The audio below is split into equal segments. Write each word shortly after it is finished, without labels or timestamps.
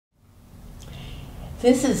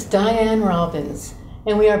This is Dianne Robbins,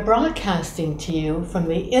 and we are broadcasting to you from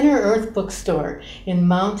the Inner Earth Bookstore in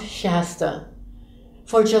Mount Shasta.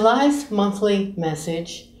 For July's monthly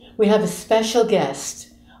message, we have a special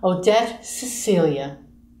guest, Odette Cecilia,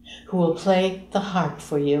 who will play the harp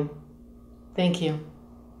for you. Thank you.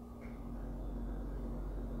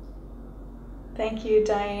 Thank you,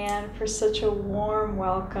 Dianne, for such a warm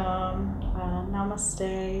welcome.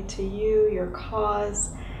 Namaste to you, your cause,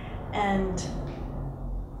 and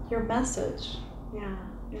your message. Yeah,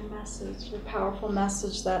 your message, your powerful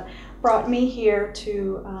message that brought me here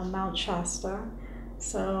to Mount Shasta.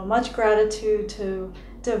 So much gratitude to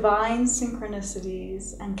divine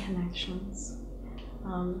synchronicities and connections.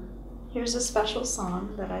 Here's a special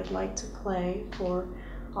song that I'd like to play for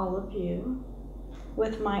all of you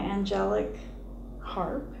with my angelic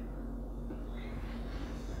harp.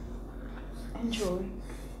 Enjoy.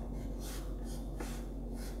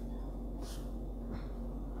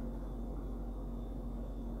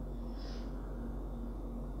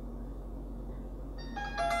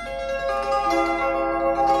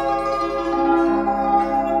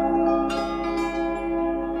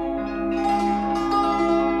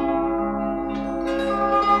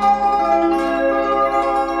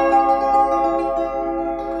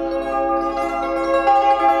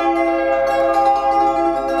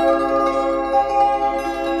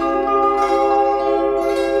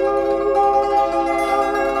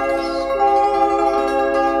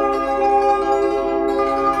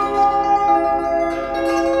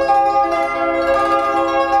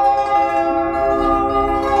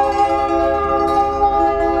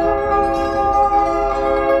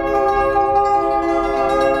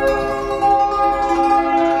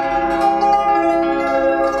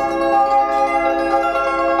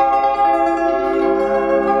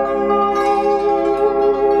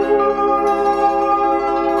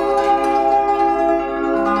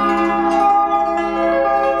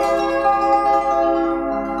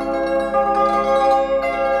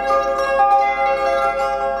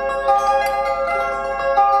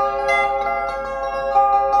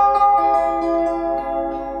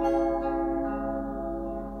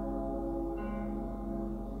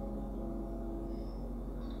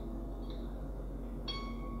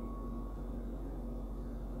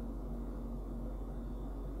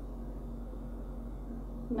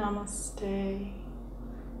 Namaste.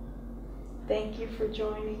 Thank you for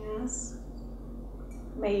joining us.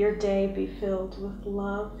 May your day be filled with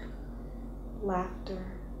love,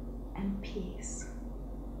 laughter, and peace.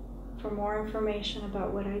 For more information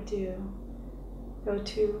about what I do, go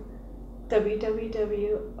to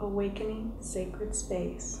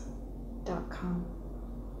www.awakeningsacredspace.com.